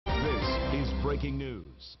breaking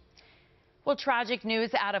news. Well, tragic news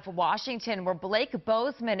out of Washington, where Blake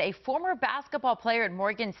Bozeman, a former basketball player at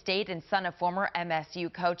Morgan State and son of former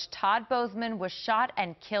MSU coach Todd Bozeman, was shot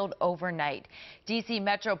and killed overnight. D.C.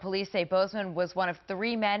 Metro Police say Bozeman was one of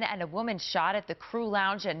 3 men and a woman shot at the Crew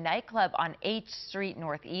Lounge and nightclub on H Street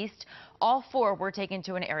Northeast. All 4 were taken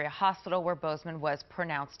to an area hospital where Bozeman was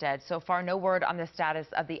pronounced dead. So far, no word on the status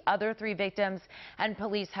of the other 3 victims, and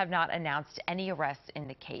police have not announced any arrests in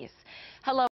the case. Hello.